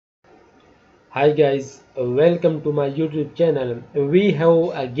Hi guys, welcome to my YouTube channel. We have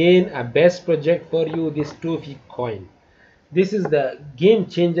again a best project for you, this Tofy coin. This is the game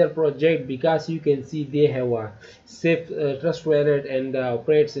changer project because you can see they have a safe trust wallet and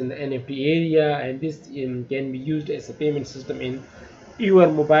operates in the NFT area, and this can be used as a payment system in your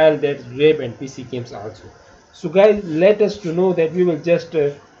mobile, that's web and PC games also. So guys, let us to know that we will just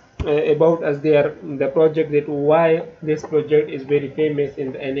about us there the project, that why this project is very famous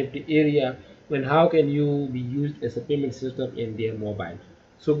in the NFT area and how can you be used as a payment system in their mobile.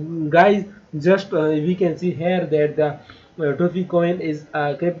 So guys, just we can see here that the Tofy coin is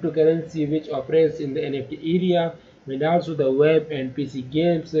a cryptocurrency which operates in the NFT area and also the web and PC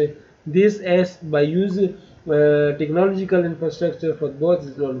games. This is by using technological infrastructure for both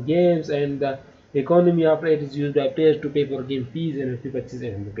its own games and the economy of it is used by players to pay for game fees and purchases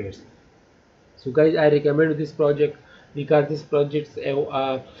and repairs. So guys, I recommend this project because this project is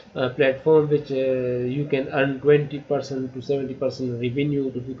a platform which you can earn 20% to 70% revenue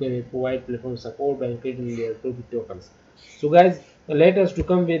if you can provide platform support by including their Tofy tokens. So guys, let us to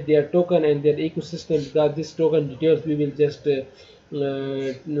come with their token and their ecosystem, because this token details we will just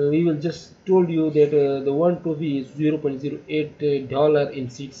told you that the one Tofy is $0.08 in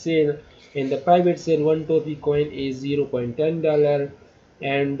seed sale, and the private sale one Tofy coin is $0.10,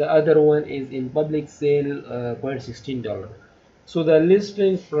 and the other one is in public sale $0.16. So the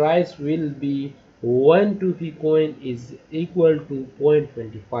listing price will be one Tofy coin is equal to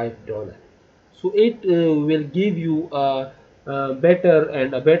 $0.25. So it will give you a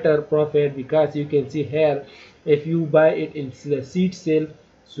better profit, because you can see here if you buy it in the seed sale,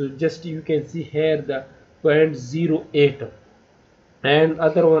 so just you can see here the 0.08 and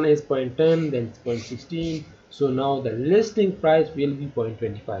other one is 0.10, then 0.16. So now the listing price will be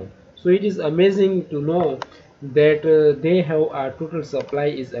 0.25. So it is amazing to know that they have a total supply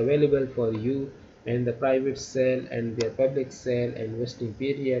is available for you, and the private sale and their public sale and vesting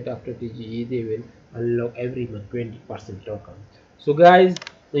period after TGE, they will unlock every month 20% token. So guys,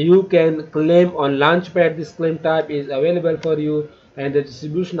 you can claim on launchpad. This claim type is available for you, and the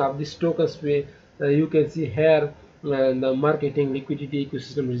distribution of these tokens you can see here. The marketing, liquidity,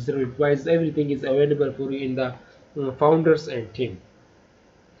 ecosystem, reserve advice, everything is available for you in the founders and team.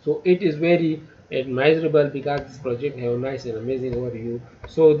 So it is very admirable because this project have nice and amazing overview.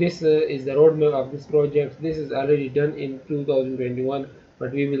 So this is the roadmap of this project. This is already done in 2021,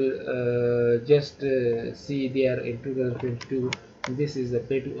 but we will just see there in 2022. This is the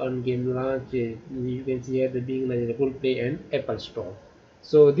play to earn game launch. You can see here the being like the Google Play and Apple Store.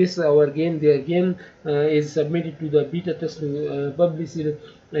 So this our game, their game is submitted to the beta testing publicity,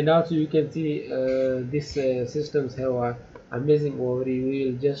 and also you can see these systems have a amazing overview. We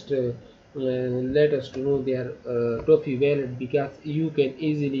will just let us to know their Tofy wallet, because you can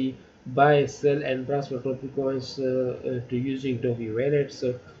easily buy, sell and transfer Tofy coins to using Tofy wallet.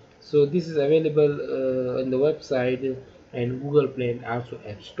 So this is available on the website and Google Play and also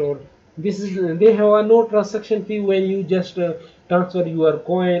App Store. This is they have a no transaction fee when you just transfer your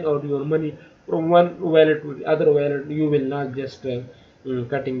coin or your money from one wallet to the other wallet. You will not just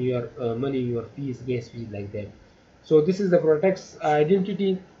cutting your money, your fees, gas fees like that. So this is the protects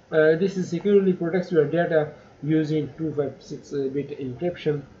identity. This is securely protects your data using 256-bit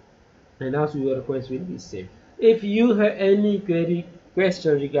encryption, and also your coins will be safe. If you have any query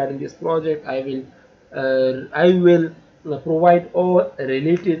question regarding this project, I will provide all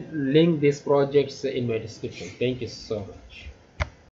related link these projects in my description. Thank you so much.